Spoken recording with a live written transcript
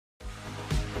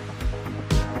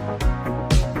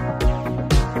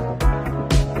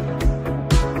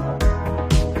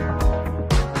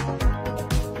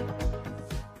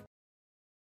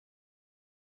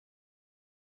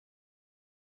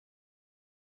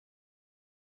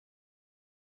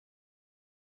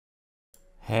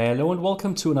Hello and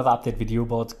welcome to another update video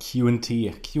about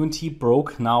QNT. QNT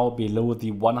broke now below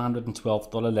the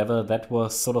 $112 level. That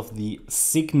was sort of the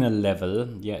signal level.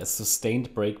 Yeah, a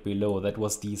sustained break below. That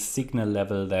was the signal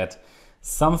level that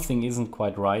something isn't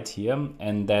quite right here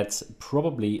and that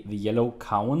probably the yellow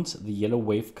count, the yellow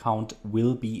wave count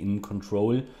will be in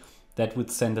control. That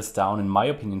would send us down, in my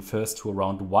opinion, first to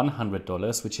around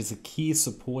 $100, which is a key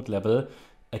support level,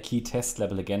 a key test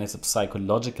level. Again, it's a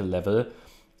psychological level.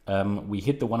 We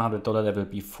hit the $100 level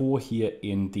before here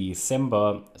in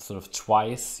December, sort of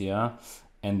twice, yeah,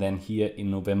 and then here in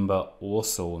November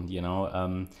also, you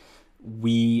know.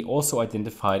 We also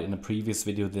identified in a previous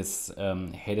video this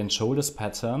head and shoulders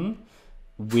pattern,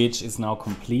 which is now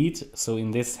complete. So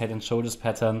in this head and shoulders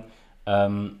pattern,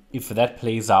 if that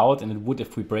plays out, and it would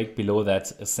if we break below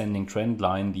that ascending trend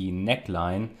line, the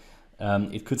neckline,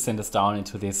 it could send us down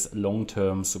into this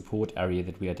long-term support area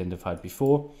that we identified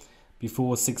before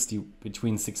 60,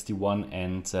 between 61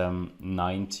 and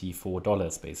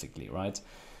 $94 basically, right?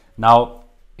 Now,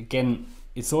 again,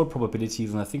 it's all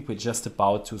probabilities, and I think we're just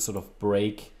about to sort of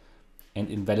break and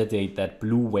invalidate that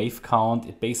blue wave count.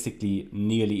 It basically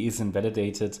nearly is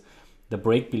invalidated. The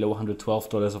break below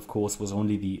 $112, of course, was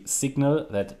only the signal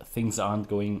that things aren't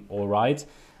going all right.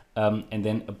 And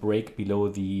then a break below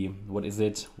the, what is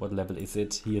it? What level is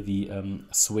it? Here, the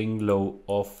swing low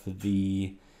of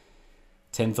the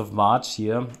 10th of March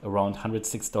here, around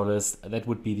 $106. That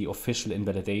would be the official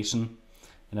invalidation.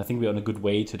 And I think we're on a good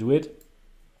way to do it.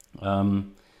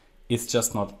 It's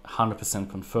just not 100%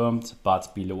 confirmed,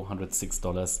 but below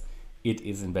 $106, it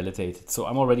is invalidated. So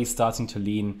I'm already starting to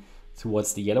lean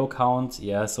towards the yellow count.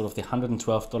 Yeah, sort of the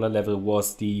 $112 level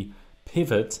was the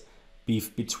pivot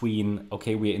between,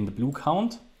 okay, we're in the blue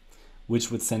count,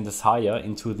 which would send us higher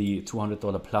into the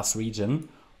 $200 plus region,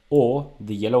 or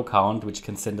the yellow count, which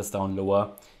can send us down lower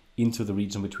into the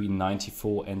region between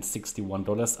 $94 and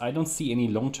 $61. I don't see any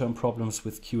long-term problems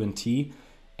with QNT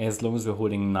as long as we're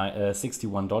holding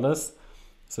 $61.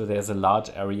 So there's a large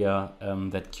area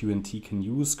that QNT can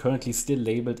use, currently still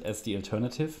labeled as the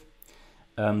alternative.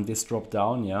 This dropped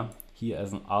down, yeah, here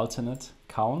as an alternate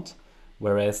count,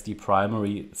 whereas the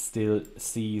primary still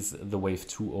sees the wave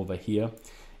 2 over here.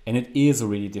 And it is a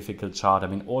really difficult chart. I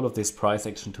mean, all of this price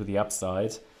action to the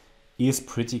upside is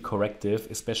pretty corrective,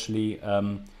 especially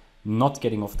not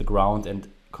getting off the ground and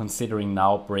considering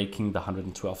now breaking the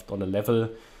 $112 level.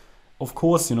 Of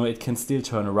course, you know, it can still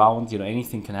turn around. You know,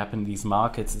 anything can happen in these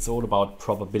markets. It's all about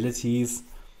probabilities.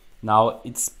 Now,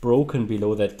 it's broken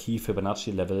below that key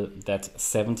Fibonacci level, that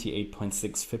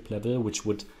 78.6 Fib level, which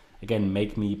would, again,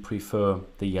 make me prefer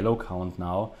the yellow count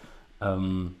now.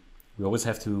 We always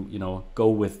have to, you know, go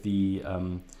with the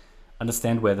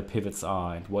understand where the pivots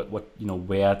are and what you know,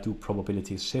 where do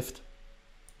probabilities shift.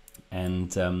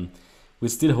 And we're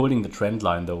still holding the trend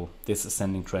line though, this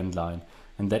ascending trend line,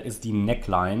 and that is the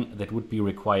neckline that would be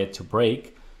required to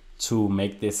break to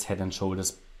make this head and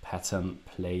shoulders pattern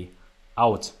play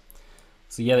out.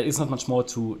 So yeah, there is not much more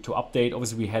to update.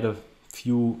 Obviously we had a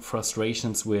few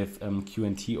frustrations with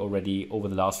QNT already over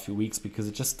the last few weeks because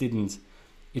it just didn't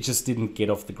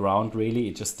get off the ground really.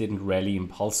 It just didn't rally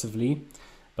impulsively.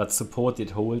 But support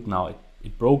did hold. Now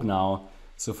it broke now,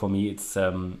 so for me it's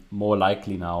more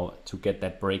likely now to get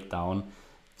that breakdown.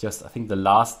 Just I think the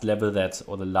last level that,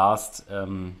 or the last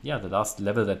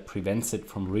level that prevents it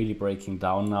from really breaking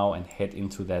down now and head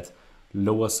into that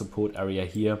lower support area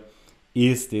here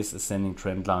is this ascending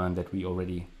trend line that we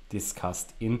already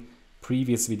discussed in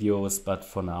previous videos. But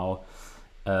for now,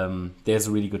 there's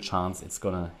a really good chance it's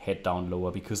gonna head down lower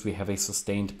because we have a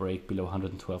sustained break below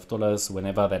 $112.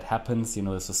 Whenever that happens, you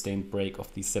know, the sustained break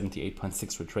of the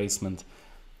 78.6 retracement,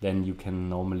 then you can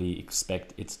normally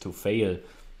expect it to fail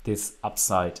this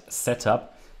upside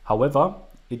setup. However,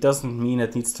 it doesn't mean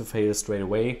it needs to fail straight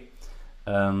away.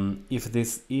 If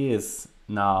this is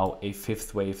now a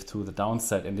fifth wave to the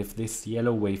downside, and if this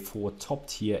yellow wave 4 topped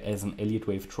here as an Elliott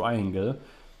wave triangle,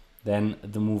 then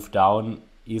the move down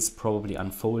is probably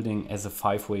unfolding as a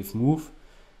 5-wave move,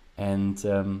 and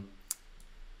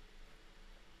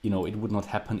you know, it would not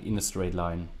happen in a straight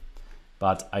line.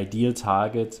 But ideal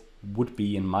target would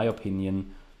be, in my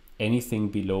opinion, anything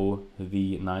below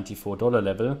the $94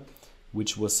 level,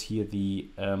 which was here the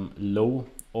low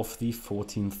of the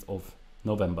 14th of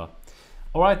November.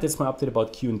 All right, that's my update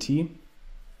about QNT.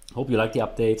 Hope you liked the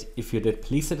update. If you did,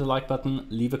 please hit the like button,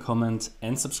 leave a comment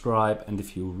and subscribe. And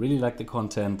if you really like the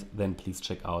content, then please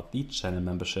check out the channel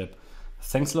membership.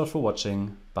 Thanks a lot for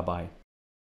watching. Bye-bye.